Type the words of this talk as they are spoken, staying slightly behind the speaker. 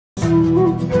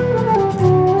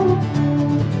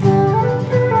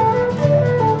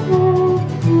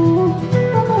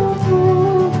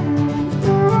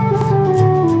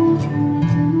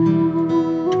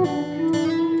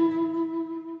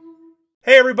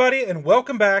everybody, and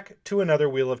welcome back to another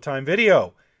Wheel of Time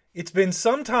video. It's been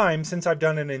some time since I've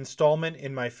done an installment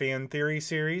in my fan theory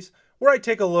series where I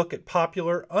take a look at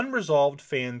popular, unresolved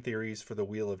fan theories for the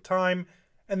Wheel of Time,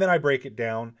 and then I break it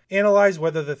down, analyze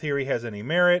whether the theory has any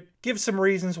merit, give some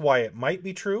reasons why it might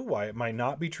be true, why it might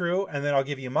not be true, and then I'll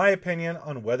give you my opinion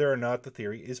on whether or not the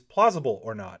theory is plausible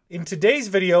or not. In today's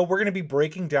video, we're going to be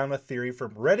breaking down a theory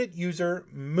from Reddit user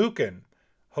Mookin.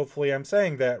 Hopefully I'm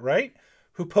saying that right.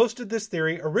 Who posted this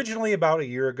theory originally about a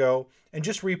year ago and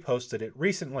just reposted it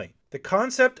recently. The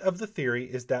concept of the theory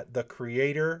is that the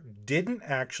creator didn't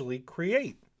actually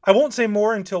create. I won't say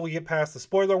more until we get past the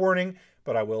spoiler warning,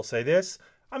 but I will say this.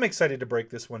 I'm excited to break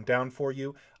this one down for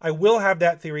you. I will have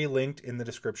that theory linked in the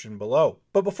description below.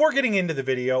 But before getting into the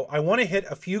video, I want to hit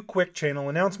a few quick channel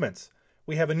announcements.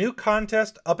 We have a new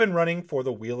contest up and running for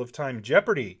the Wheel of Time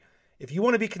Jeopardy! If you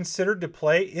want to be considered to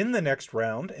play in the next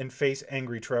round and face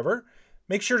Angry Trevor,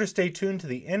 make sure to stay tuned to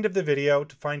the end of the video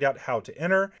to find out how to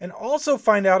enter, and also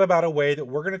find out about a way that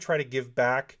we're going to try to give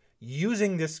back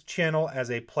using this channel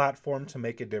as a platform to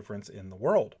make a difference in the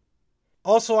world.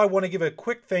 Also, I want to give a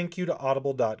quick thank you to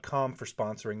Audible.com for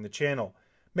sponsoring the channel.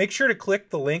 Make sure to click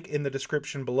the link in the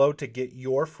description below to get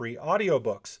your free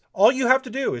audiobooks. All you have to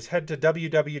do is head to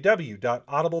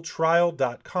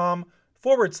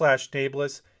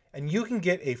www.audibletrial.com/Nae'Blis and you can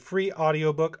get a free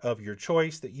audiobook of your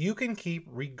choice that you can keep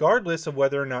regardless of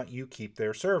whether or not you keep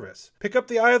their service. Pick up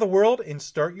The Eye of the World and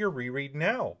start your reread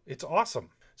now. It's awesome.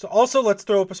 So also, let's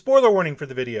throw up a spoiler warning for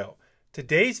the video.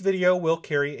 Today's video will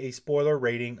carry a spoiler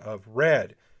rating of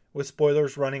red, with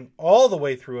spoilers running all the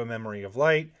way through A Memory of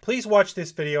Light. Please watch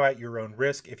this video at your own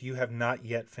risk if you have not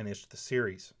yet finished the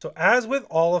series. So as with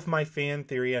all of my fan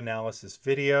theory analysis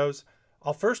videos,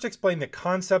 I'll first explain the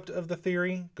concept of the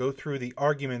theory, go through the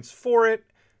arguments for it,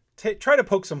 try to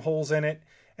poke some holes in it,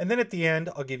 and then at the end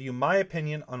I'll give you my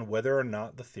opinion on whether or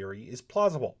not the theory is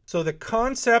plausible. So the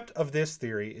concept of this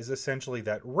theory is essentially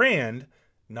that Rand,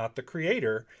 not the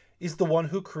creator, is the one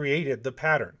who created the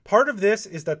pattern. Part of this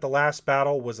is that the last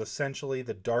battle was essentially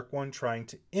the Dark One trying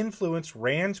to influence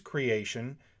Rand's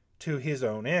creation to his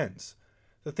own ends.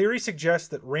 The theory suggests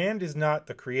that Rand is not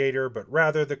the creator, but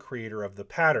rather the creator of the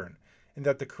pattern, and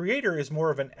that the creator is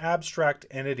more of an abstract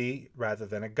entity rather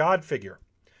than a god figure.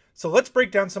 So let's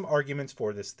break down some arguments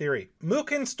for this theory.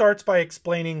 Mookin starts by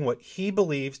explaining what he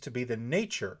believes to be the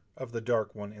nature of the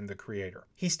Dark One and the creator.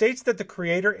 He states that the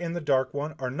creator and the Dark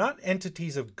One are not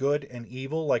entities of good and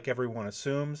evil like everyone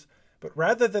assumes, but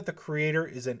rather that the creator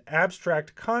is an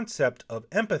abstract concept of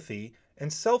empathy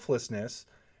and selflessness,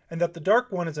 and that the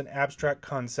Dark One is an abstract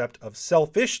concept of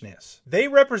selfishness. They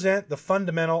represent the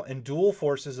fundamental and dual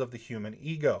forces of the human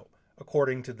ego,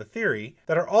 according to the theory,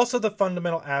 that are also the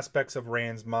fundamental aspects of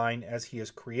Rand's mind as he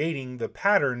is creating the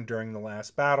pattern during the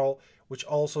last battle, which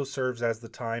also serves as the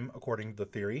time, according to the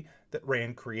theory, that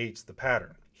Rand creates the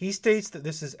pattern. He states that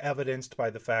this is evidenced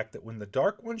by the fact that when the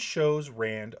Dark One shows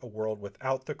Rand a world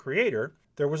without the creator,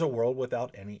 there was a world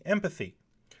without any empathy.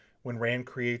 When Rand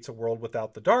creates a world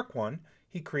without the Dark One,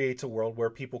 he creates a world where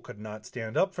people could not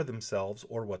stand up for themselves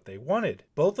or what they wanted.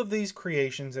 Both of these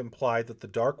creations imply that the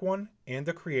Dark One and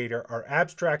the Creator are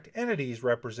abstract entities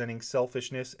representing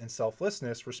selfishness and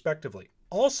selflessness, respectively.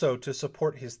 Also, to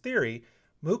support his theory,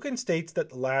 Mookin states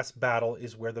that the last battle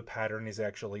is where the pattern is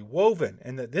actually woven,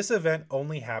 and that this event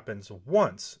only happens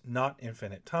once, not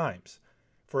infinite times.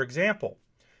 For example,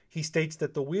 he states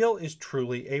that the wheel is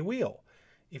truly a wheel.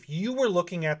 If you were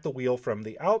looking at the wheel from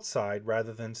the outside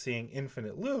rather than seeing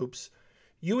infinite loops,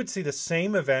 you would see the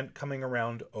same event coming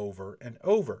around over and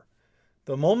over.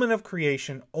 The moment of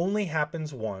creation only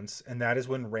happens once, and that is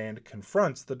when Rand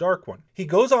confronts the Dark One. He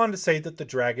goes on to say that the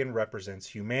dragon represents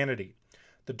humanity.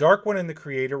 The Dark One and the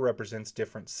Creator represents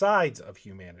different sides of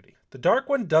humanity. The Dark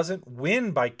One doesn't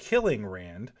win by killing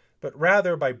Rand, but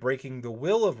rather by breaking the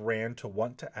will of Rand to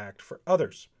want to act for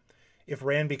others. If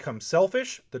Rand becomes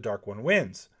selfish, the Dark One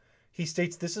wins. He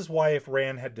states this is why if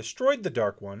Rand had destroyed the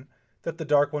Dark One, that the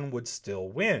Dark One would still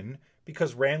win,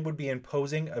 because Rand would be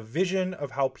imposing a vision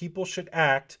of how people should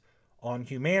act on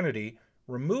humanity,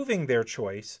 removing their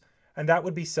choice, and that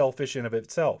would be selfish in of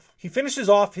itself. He finishes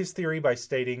off his theory by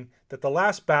stating that the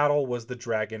last battle was the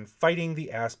dragon fighting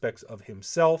the aspects of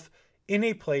himself in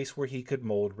a place where he could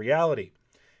mold reality.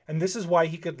 And this is why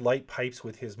he could light pipes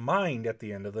with his mind at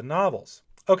the end of the novels.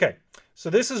 Okay, so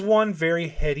this is one very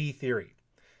heady theory.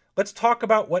 Let's talk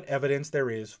about what evidence there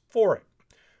is for it.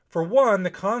 For one, the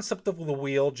concept of the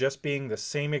wheel just being the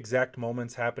same exact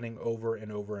moments happening over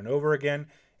and over and over again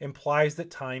implies that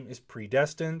time is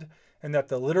predestined and that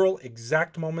the literal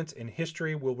exact moments in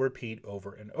history will repeat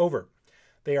over and over.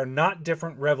 They are not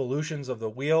different revolutions of the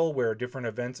wheel where different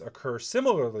events occur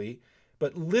similarly,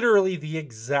 but literally the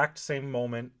exact same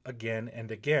moment again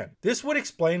and again. This would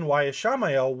explain why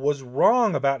Ishamael was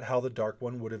wrong about how the Dark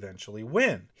One would eventually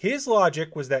win. His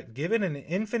logic was that given an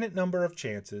infinite number of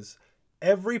chances,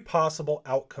 every possible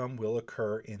outcome will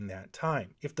occur in that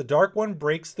time. If the Dark One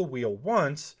breaks the wheel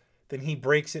once, then he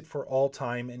breaks it for all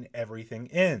time and everything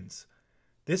ends.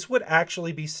 This would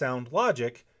actually be sound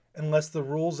logic unless the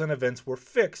rules and events were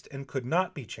fixed and could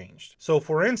not be changed. So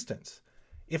for instance,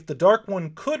 if the Dark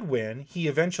One could win, he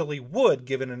eventually would,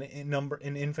 given an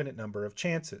infinite number of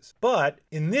chances. But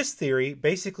in this theory,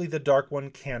 basically the Dark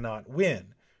One cannot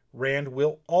win. Rand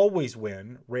will always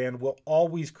win, Rand will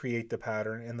always create the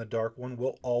pattern, and the Dark One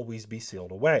will always be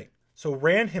sealed away. So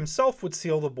Rand himself would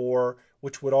seal the bore,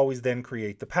 which would always then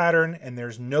create the pattern, and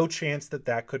there's no chance that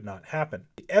that could not happen.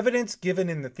 The evidence given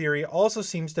in the theory also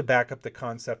seems to back up the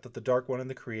concept that the Dark One and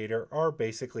the Creator are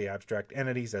basically abstract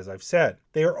entities, as I've said.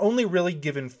 They are only really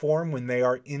given form when they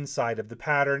are inside of the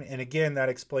pattern, and again, that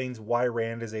explains why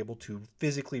Rand is able to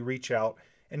physically reach out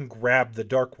and grab the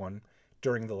Dark One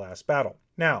during the last battle.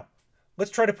 Now,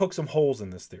 let's try to poke some holes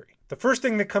in this theory. The first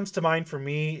thing that comes to mind for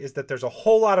me is that there's a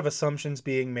whole lot of assumptions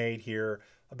being made here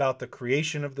about the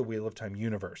creation of the Wheel of Time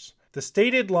universe. The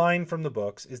stated line from the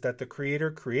books is that the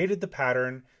Creator created the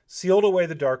pattern, sealed away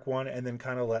the Dark One, and then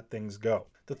kind of let things go.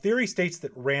 The theory states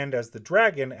that Rand as the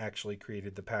dragon actually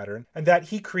created the pattern, and that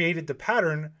he created the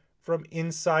pattern from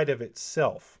inside of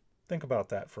itself. Think about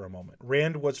that for a moment.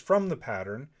 Rand was from the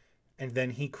pattern, and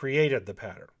then he created the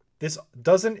pattern. This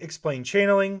doesn't explain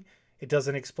channeling. It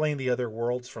doesn't explain the other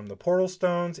worlds from the portal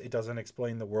stones. It doesn't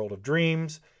explain the world of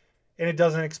dreams. And it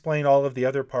doesn't explain all of the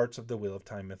other parts of the Wheel of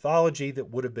Time mythology that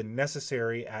would have been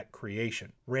necessary at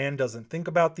creation. Rand doesn't think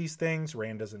about these things.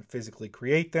 Rand doesn't physically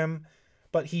create them.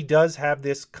 But he does have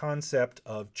this concept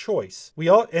of choice.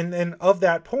 And of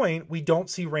that point, we don't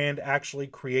see Rand actually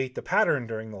create the pattern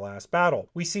during the last battle.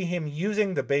 We see him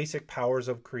using the basic powers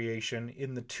of creation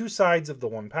in the two sides of the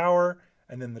one power,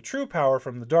 and then the true power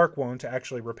from the Dark One to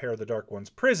actually repair the Dark One's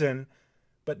prison,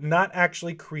 but not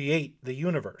actually create the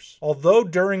universe. Although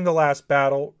during the last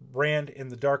battle, Rand and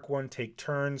the Dark One take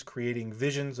turns creating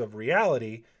visions of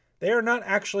reality, they are not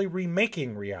actually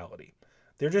remaking reality.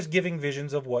 They're just giving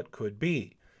visions of what could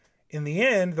be. In the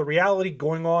end, the reality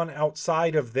going on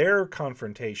outside of their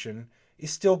confrontation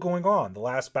is still going on. The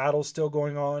last battle is still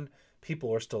going on.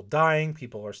 People are still dying.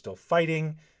 People are still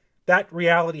fighting. That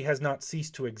reality has not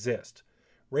ceased to exist.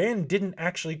 Rand didn't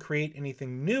actually create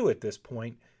anything new at this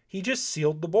point. He just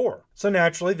sealed the bore. So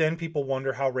naturally, then people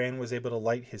wonder how Rand was able to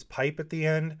light his pipe at the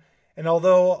end. And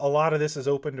although a lot of this is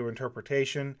open to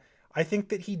interpretation, I think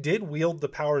that he did wield the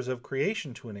powers of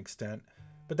creation to an extent,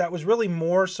 but that was really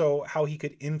more so how he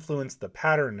could influence the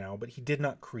pattern now, but he did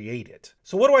not create it.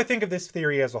 So what do I think of this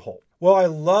theory as a whole? Well, I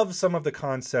love some of the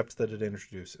concepts that it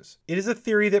introduces. It is a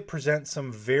theory that presents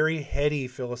some very heady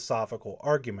philosophical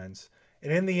arguments,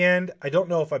 and in the end, I don't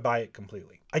know if I buy it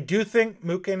completely. I do think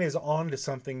Muken is on to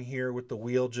something here with the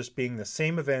wheel just being the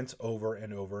same events over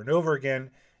and over and over again,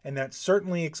 and that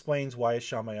certainly explains why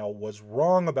Ishamael was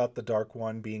wrong about the Dark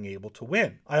One being able to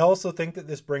win. I also think that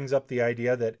this brings up the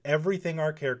idea that everything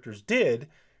our characters did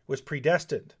was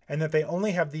predestined, and that they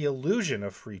only have the illusion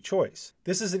of free choice.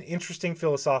 This is an interesting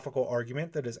philosophical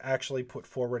argument that is actually put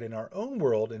forward in our own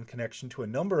world in connection to a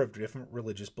number of different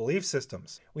religious belief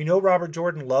systems. We know Robert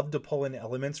Jordan loved to pull in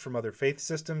elements from other faith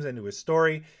systems into his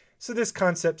story, so this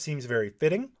concept seems very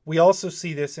fitting. We also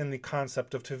see this in the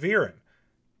concept of ta'veren.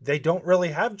 They don't really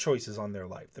have choices on their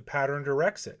life. The pattern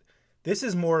directs it. This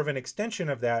is more of an extension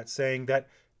of that, saying that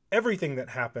everything that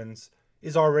happens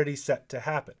is already set to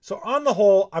happen. So on the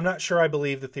whole, I'm not sure I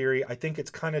believe the theory. I think it's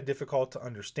kind of difficult to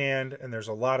understand, and there's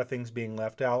a lot of things being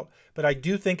left out, but I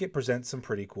do think it presents some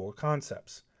pretty cool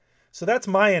concepts. So that's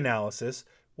my analysis.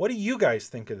 What do you guys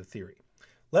think of the theory?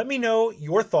 Let me know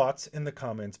your thoughts in the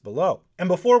comments below. And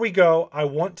before we go, I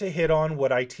want to hit on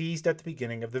what I teased at the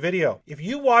beginning of the video. If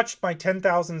you watched my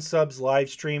 10,000 subs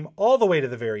live stream all the way to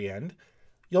the very end,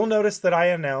 you'll notice that I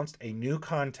announced a new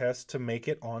contest to make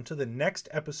it onto the next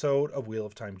episode of Wheel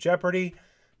of Time Jeopardy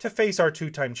to face our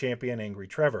two-time champion, Angry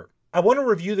Trevor. I want to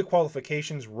review the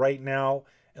qualifications right now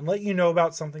and let you know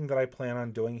about something that I plan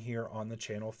on doing here on the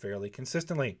channel fairly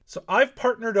consistently. So I've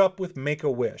partnered up with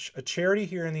Make-A-Wish, a charity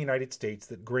here in the United States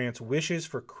that grants wishes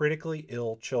for critically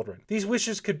ill children. These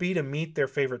wishes could be to meet their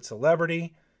favorite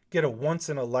celebrity, get a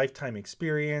once-in-a-lifetime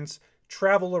experience,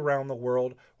 travel around the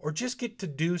world, or just get to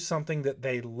do something that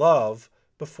they love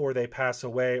before they pass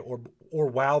away or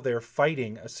while they're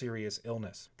fighting a serious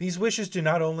illness. These wishes do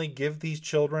not only give these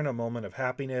children a moment of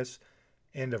happiness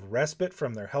and of respite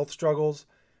from their health struggles,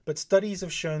 but studies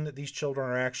have shown that these children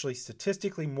are actually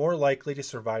statistically more likely to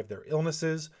survive their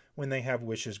illnesses when they have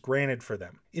wishes granted for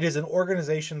them. It is an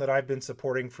organization that I've been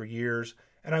supporting for years,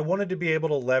 and I wanted to be able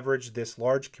to leverage this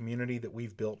large community that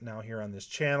we've built now here on this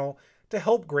channel to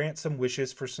help grant some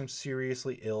wishes for some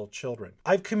seriously ill children.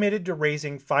 I've committed to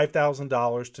raising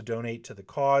 $5,000 to donate to the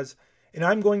cause, and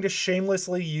I'm going to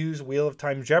shamelessly use Wheel of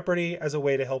Time Jeopardy as a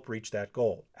way to help reach that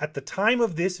goal. At the time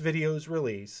of this video's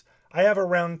release, I have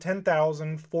around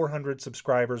 10,400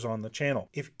 subscribers on the channel.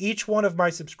 If each one of my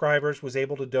subscribers was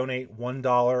able to donate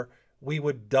 $1, we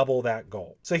would double that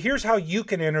goal. So here's how you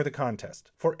can enter the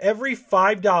contest. For every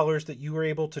 $5 that you are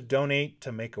able to donate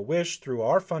to Make-A-Wish through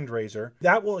our fundraiser,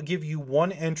 that will give you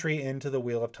one entry into the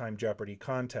Wheel of Time Jeopardy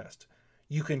contest.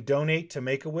 You can donate to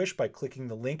Make-A-Wish by clicking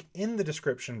the link in the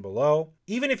description below.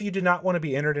 Even if you do not want to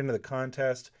be entered into the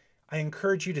contest, I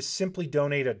encourage you to simply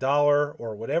donate $1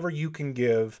 or whatever you can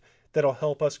give that'll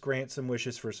help us grant some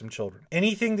wishes for some children.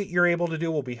 Anything that you're able to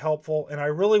do will be helpful, and I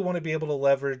really want to be able to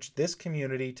leverage this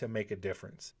community to make a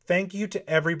difference. Thank you to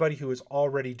everybody who has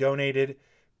already donated.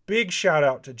 Big shout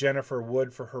out to Jennifer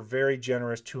Wood for her very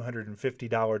generous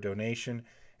 $250 donation,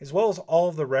 as well as all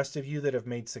of the rest of you that have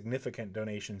made significant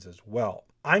donations as well.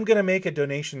 I'm going to make a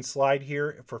donation slide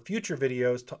here for future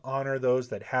videos to honor those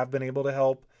that have been able to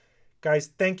help.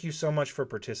 Guys, thank you so much for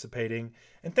participating,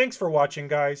 and thanks for watching,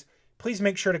 guys. Please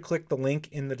make sure to click the link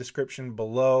in the description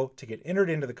below to get entered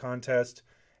into the contest,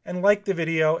 and like the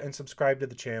video and subscribe to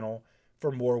the channel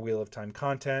for more Wheel of Time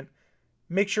content.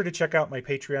 Make sure to check out my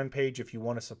Patreon page if you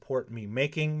want to support me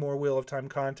making more Wheel of Time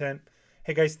content.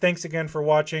 Hey guys, thanks again for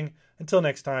watching. Until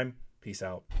next time, peace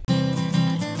out.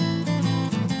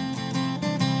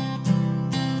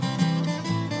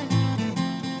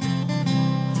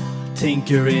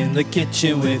 Tinker in the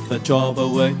kitchen with a job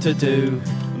of work to do.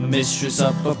 Mistress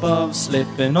up above,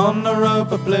 slipping on a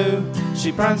rope of blue.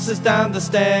 She prances down the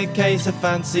staircase, a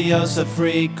fancy oh so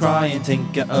free, crying,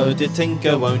 Tinker, oh dear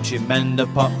Tinker, won't you mend a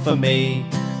pot for me?